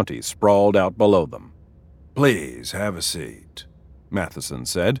Broward County sprawled out below them. "Please have a seat," Matheson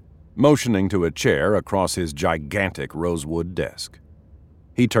said, motioning to a chair across his gigantic rosewood desk.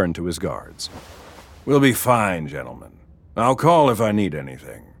 He turned to his guards. "We'll be fine, gentlemen. I'll call if I need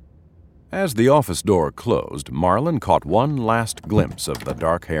anything." As the office door closed, Marlin caught one last glimpse of the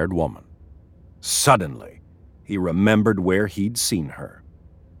dark-haired woman. Suddenly, he remembered where he'd seen her.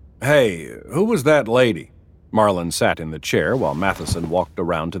 "Hey, who was that lady?" Marlin sat in the chair while Matheson walked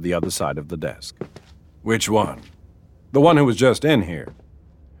around to the other side of the desk. "Which one?" "The one who was just in here."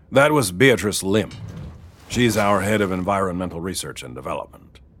 "That was Beatrice Lim. She's our head of environmental research and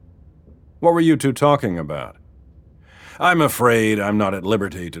development." "What were you two talking about?" "I'm afraid I'm not at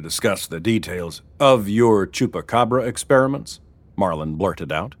liberty to discuss the details of your chupacabra experiments," Marlin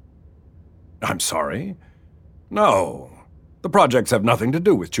blurted out. "I'm sorry? No. The projects have nothing to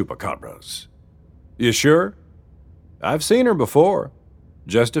do with chupacabras." "You sure?" "I've seen her before.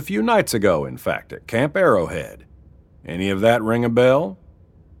 Just a few nights ago, in fact, at Camp Arrowhead. Any of that ring a bell?"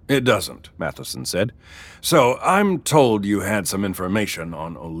 "It doesn't," Matheson said. "So I'm told you had some information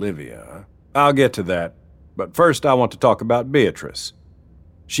on Olivia." "I'll get to that. But first I want to talk about Beatrice.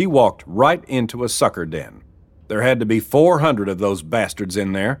 She walked right into a sucker den. There had to be 400 of those bastards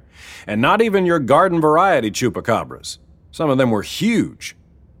in there, and not even your garden variety chupacabras. Some of them were huge,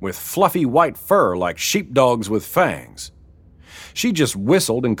 with fluffy white fur like sheepdogs with fangs. She just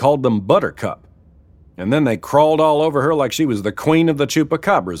whistled and called them Buttercup, and then they crawled all over her like she was the queen of the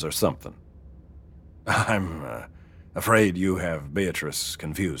chupacabras or something." "I'm afraid you have Beatrice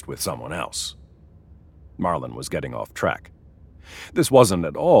confused with someone else." Marlin was getting off track. This wasn't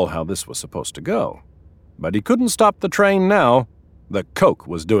at all how this was supposed to go. But he couldn't stop the train now. The Coke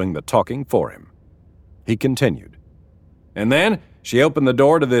was doing the talking for him. He continued. And then she opened the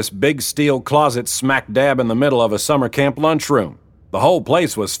door to this big steel closet smack dab in the middle of a summer camp lunchroom. The whole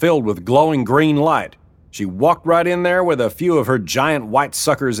place was filled with glowing green light. She walked right in there with a few of her giant white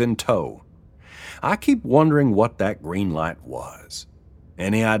suckers in tow. I keep wondering what that green light was.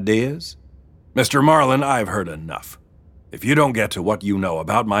 Any ideas? Mr. Marlin, I've heard enough. If you don't get to what you know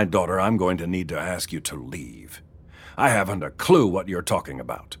about my daughter, I'm going to need to ask you to leave. I haven't a clue what you're talking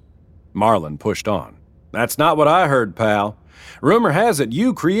about. Marlin pushed on. That's not what I heard, pal. Rumor has it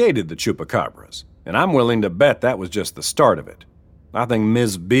you created the chupacabras, and I'm willing to bet that was just the start of it. I think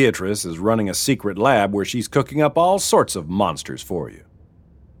Ms. Beatrice is running a secret lab where she's cooking up all sorts of monsters for you.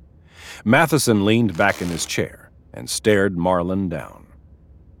 Matheson leaned back in his chair and stared Marlin down.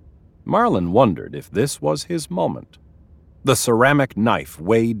 Marlin wondered if this was his moment. The ceramic knife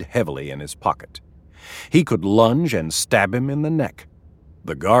weighed heavily in his pocket. He could lunge and stab him in the neck.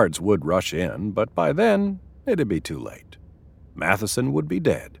 The guards would rush in, but by then it'd be too late. Matheson would be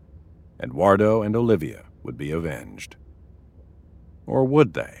dead. Eduardo and Olivia would be avenged. Or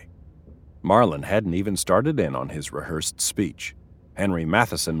would they? Marlin hadn't even started in on his rehearsed speech. Henry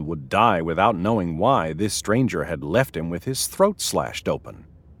Matheson would die without knowing why this stranger had left him with his throat slashed open.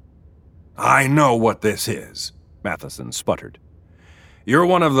 I know what this is, Matheson sputtered. You're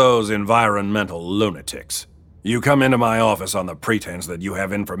one of those environmental lunatics. You come into my office on the pretense that you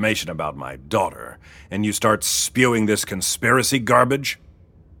have information about my daughter, and you start spewing this conspiracy garbage?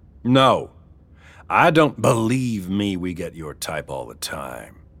 No. I don't believe me we get your type all the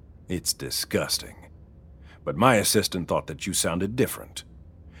time. It's disgusting. But my assistant thought that you sounded different.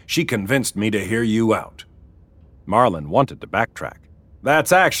 She convinced me to hear you out. Marlin wanted to backtrack.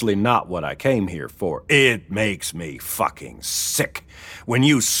 That's actually not what I came here for. It makes me fucking sick when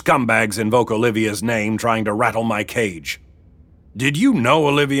you scumbags invoke Olivia's name trying to rattle my cage. Did you know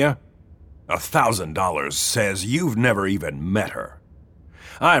Olivia? $1,000 says you've never even met her.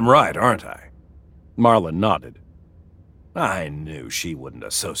 I'm right, aren't I? Marlin nodded. I knew she wouldn't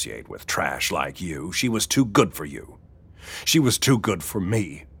associate with trash like you. She was too good for you. She was too good for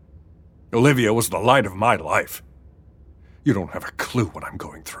me. Olivia was the light of my life. You don't have a clue what I'm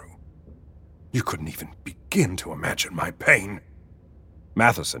going through. You couldn't even begin to imagine my pain.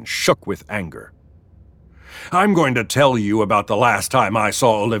 Matheson shook with anger. I'm going to tell you about the last time I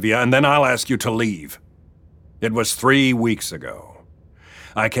saw Olivia, and then I'll ask you to leave. It was 3 weeks ago.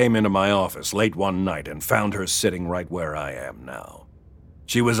 I came into my office late one night and found her sitting right where I am now.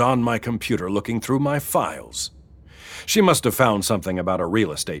 She was on my computer looking through my files. She must have found something about a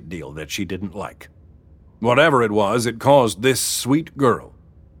real estate deal that she didn't like. Whatever it was, it caused this sweet girl,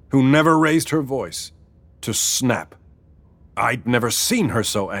 who never raised her voice, to snap. I'd never seen her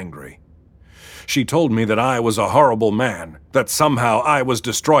so angry. She told me that I was a horrible man, that somehow I was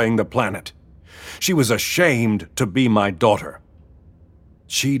destroying the planet. She was ashamed to be my daughter.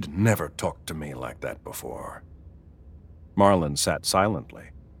 She'd never talked to me like that before. Marlin sat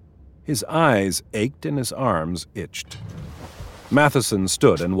silently. His eyes ached and his arms itched. Matheson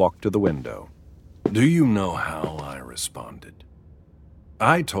stood and walked to the window. Do you know how I responded?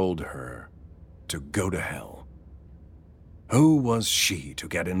 I told her to go to hell. Who was she to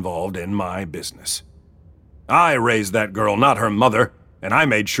get involved in my business? I raised that girl, not her mother, and I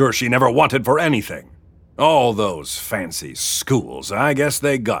made sure she never wanted for anything. All those fancy schools, I guess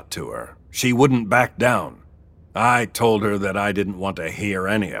they got to her. She wouldn't back down. I told her that I didn't want to hear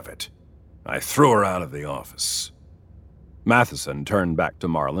any of it. I threw her out of the office. Matheson turned back to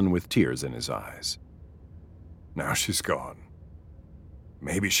Marlin with tears in his eyes. Now she's gone.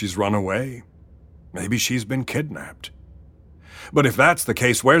 Maybe she's run away. Maybe she's been kidnapped. But if that's the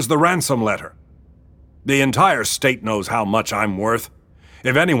case, where's the ransom letter? The entire state knows how much I'm worth.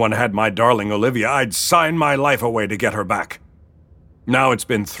 If anyone had my darling Olivia, I'd sign my life away to get her back. Now it's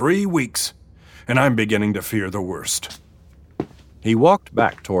been 3 weeks, and I'm beginning to fear the worst. He walked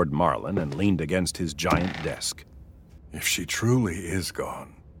back toward Marlin and leaned against his giant desk. If she truly is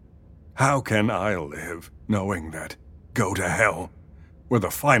gone, how can I live knowing that "go to hell" were the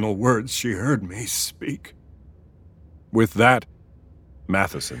final words she heard me speak? With that,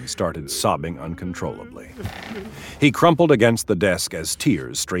 Matheson started sobbing uncontrollably. He crumpled against the desk as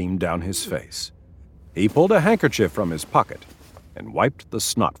tears streamed down his face. He pulled a handkerchief from his pocket and wiped the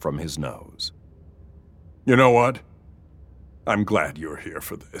snot from his nose. You know what? I'm glad you're here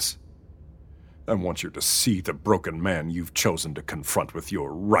for this. I want you to see the broken man you've chosen to confront with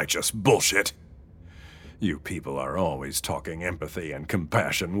your righteous bullshit. You people are always talking empathy and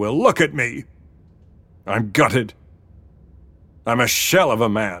compassion. Well, look at me. I'm gutted. I'm a shell of a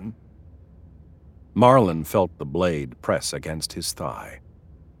man. Marlin felt the blade press against his thigh.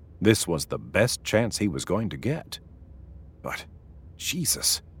 This was the best chance he was going to get. But,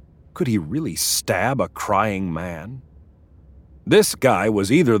 Jesus, could he really stab a crying man? This guy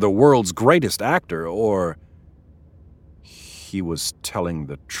was either the world's greatest actor or he was telling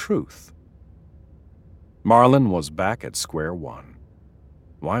the truth. Marlon was back at square one.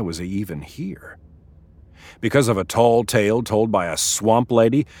 Why was he even here? Because of a tall tale told by a swamp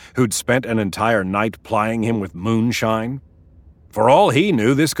lady who'd spent an entire night plying him with moonshine? For all he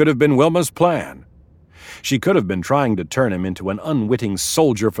knew, this could have been Wilma's plan. She could have been trying to turn him into an unwitting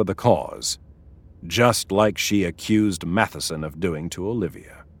soldier for the cause, just like she accused Matheson of doing to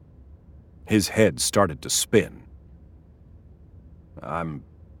Olivia. His head started to spin. "I'm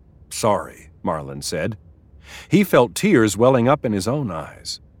sorry," Marlon said. He felt tears welling up in his own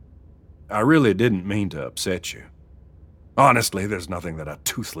eyes. "I really didn't mean to upset you. Honestly, there's nothing that a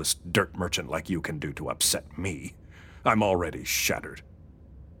toothless dirt merchant like you can do to upset me. I'm already shattered.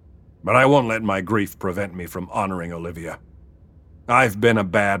 But I won't let my grief prevent me from honoring Olivia. I've been a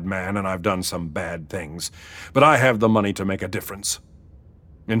bad man and I've done some bad things, but I have the money to make a difference.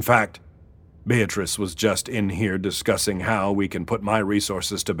 In fact, Beatrice was just in here discussing how we can put my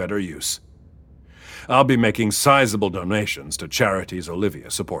resources to better use. I'll be making sizable donations to charities Olivia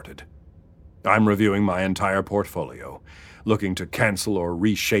supported. I'm reviewing my entire portfolio, looking to cancel or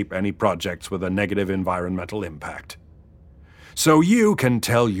reshape any projects with a negative environmental impact. So you can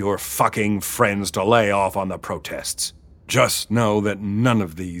tell your fucking friends to lay off on the protests. Just know that none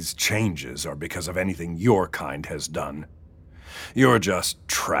of these changes are because of anything your kind has done. You're just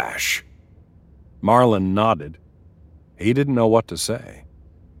trash." Marlon nodded. He didn't know what to say.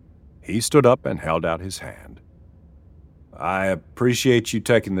 He stood up and held out his hand. "I appreciate you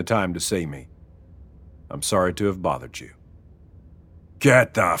taking the time to see me. I'm sorry to have bothered you."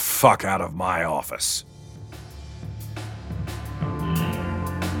 "Get the fuck out of my office."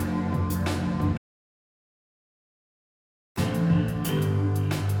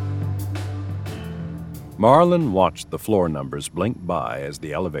 Marlon watched the floor numbers blink by as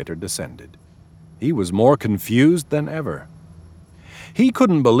the elevator descended. He was more confused than ever. He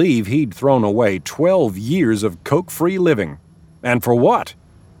couldn't believe he'd thrown away 12 years of coke-free living. And for what?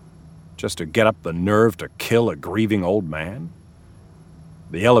 Just to get up the nerve to kill a grieving old man?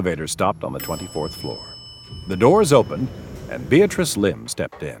 The elevator stopped on the 24th floor. The doors opened, and Beatrice Lim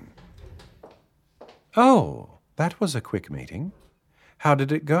stepped in. "Oh, that was a quick meeting. How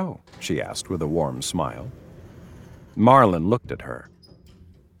did it go?" she asked with a warm smile. Marlon looked at her.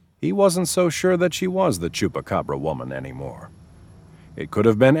 He wasn't so sure that she was the Chupacabra woman anymore. It could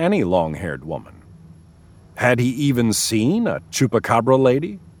have been any long-haired woman. Had he even seen a Chupacabra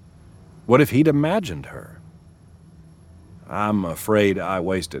lady? What if he'd imagined her? "I'm afraid I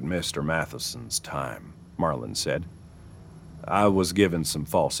wasted Mr. Matheson's time," Marlon said. "I was given some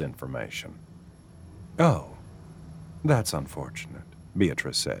false information." "Oh, that's unfortunate,"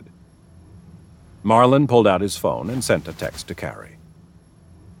 Beatrice said. Marlon pulled out his phone and sent a text to Carrie.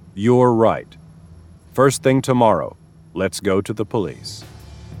 "You're right. First thing tomorrow, let's go to the police."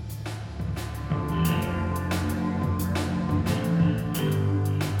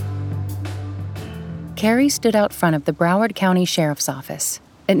 Carrie stood out front of the Broward County Sheriff's Office.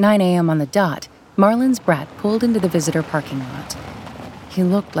 At 9 a.m. on the dot, Marlon's brat pulled into the visitor parking lot. He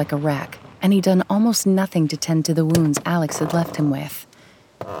looked like a wreck, and he'd done almost nothing to tend to the wounds Alex had left him with.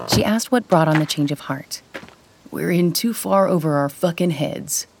 She asked what brought on the change of heart. "We're in too far over our fucking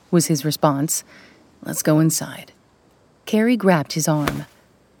heads," was his response. "Let's go inside." Carrie grabbed his arm.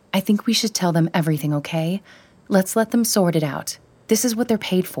 "I think we should tell them everything, okay? Let's let them sort it out. This is what they're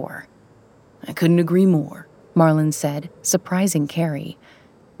paid for." "I couldn't agree more," Marlon said, surprising Carrie.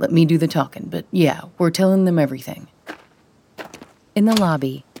 "Let me do the talking, but yeah, we're telling them everything." In the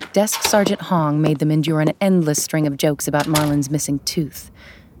lobby, Desk Sergeant Hong made them endure an endless string of jokes about Marlon's missing tooth.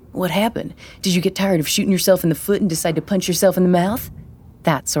 "What happened? Did you get tired of shooting yourself in the foot and decide to punch yourself in the mouth?"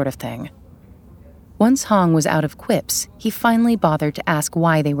 That sort of thing. Once Hong was out of quips, he finally bothered to ask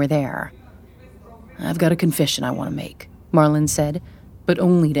why they were there. "I've got a confession I want to make," Marlon said, "but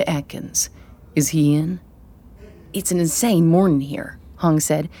only to Atkins. Is he in?" "It's an insane morning here," Hong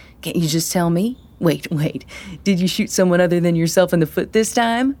said. "Can't you just tell me? Wait. Did you shoot someone other than yourself in the foot this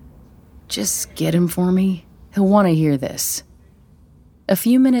time?" "Just get him for me. He'll want to hear this." A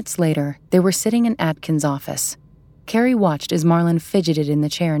few minutes later, they were sitting in Atkins' office. Carrie watched as Marlon fidgeted in the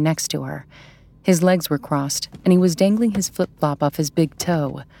chair next to her. His legs were crossed, and he was dangling his flip-flop off his big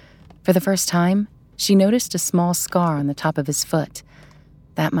toe. For the first time, she noticed a small scar on the top of his foot.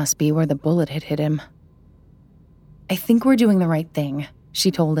 That must be where the bullet had hit him. "I think we're doing the right thing,"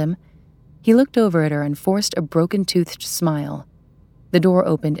 she told him. He looked over at her and forced a broken-toothed smile. The door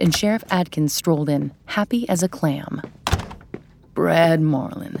opened and Sheriff Atkins strolled in, happy as a clam. Brad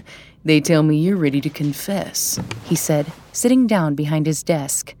Marlin, they tell me you're ready to confess, he said, sitting down behind his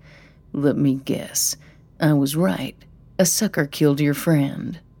desk. Let me guess. I was right. A sucker killed your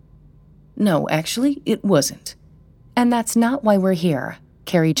friend. No, actually, it wasn't. And that's not why we're here,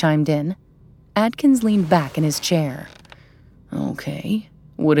 Carrie chimed in. Adkins leaned back in his chair. Okay,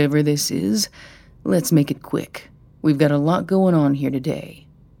 whatever this is, let's make it quick. We've got a lot going on here today.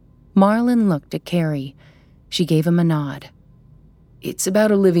 Marlin looked at Carrie. She gave him a nod. It's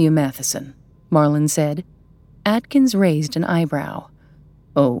about Olivia Matheson, Marlin said. Adkins raised an eyebrow.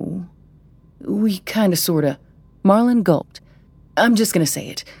 Oh, we kinda sorta. Marlin gulped. I'm just gonna say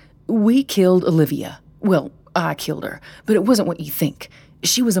it. We killed Olivia. Well, I killed her, but it wasn't what you think.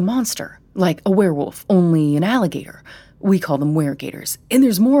 She was a monster, like a werewolf, only an alligator. We call them weregators, and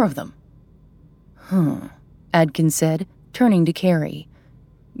there's more of them. Adkins said, turning to Carrie.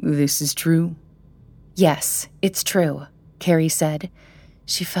 This is true? Yes, it's true, Carrie said.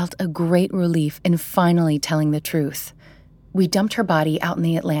 She felt a great relief in finally telling the truth. We dumped her body out in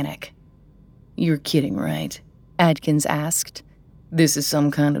the Atlantic. You're kidding, right? Adkins asked. This is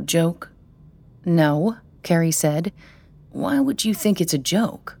some kind of joke? No, Carrie said. Why would you think it's a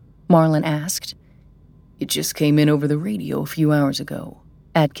joke? Marlin asked. It just came in over the radio a few hours ago,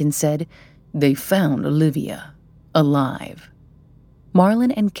 Adkins said. They found Olivia, alive.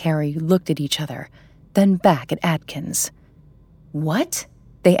 Marlin and Carrie looked at each other, then back at Adkins. What?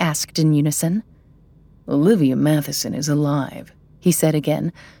 They asked in unison. Olivia Matheson is alive, he said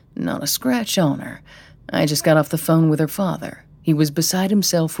again. Not a scratch on her. I just got off the phone with her father. He was beside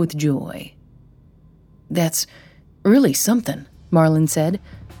himself with joy. That's really something, Marlin said.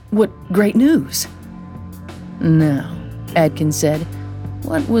 What great news. Now, Adkins said,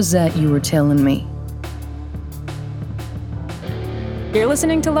 what was that you were telling me? You're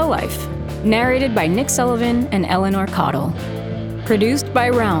listening to Lowlife, narrated by Nick Sullivan and Eleanor Cottle. Produced by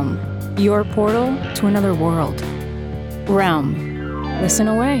Realm, your portal to another world. Realm, listen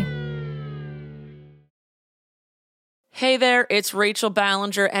away. Hey there, it's Rachel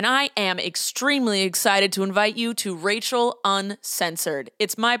Ballinger, and I am extremely excited to invite you to Rachel Uncensored.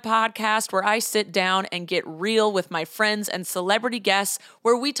 It's my podcast where I sit down and get real with my friends and celebrity guests,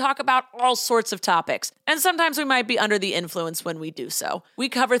 where we talk about all sorts of topics. And sometimes we might be under the influence when we do so. We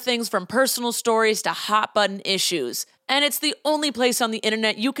cover things from personal stories to hot-button issues. And it's the only place on the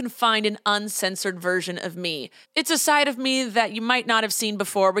internet you can find an uncensored version of me. It's a side of me that you might not have seen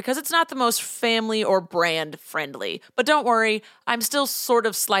before because it's not the most family or brand friendly. But don't worry, I'm still sort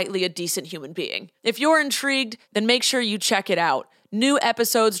of slightly a decent human being. If you're intrigued, then make sure you check it out. New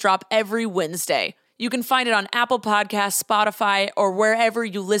episodes drop every Wednesday. You can find it on Apple Podcasts, Spotify, or wherever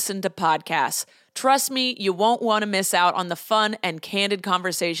you listen to podcasts. Trust me, you won't want to miss out on the fun and candid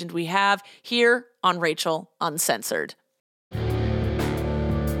conversations we have here on Rachel Uncensored.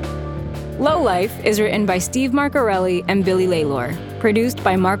 Lowlife is written by Steve Marcarelli and Billy Laylor, produced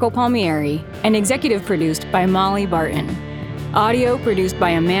by Marco Palmieri, and executive produced by Molly Barton. Audio produced by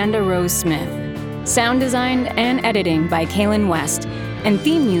Amanda Rose Smith. Sound design and editing by Kaylin West, and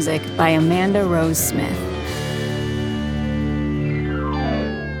theme music by Amanda Rose Smith.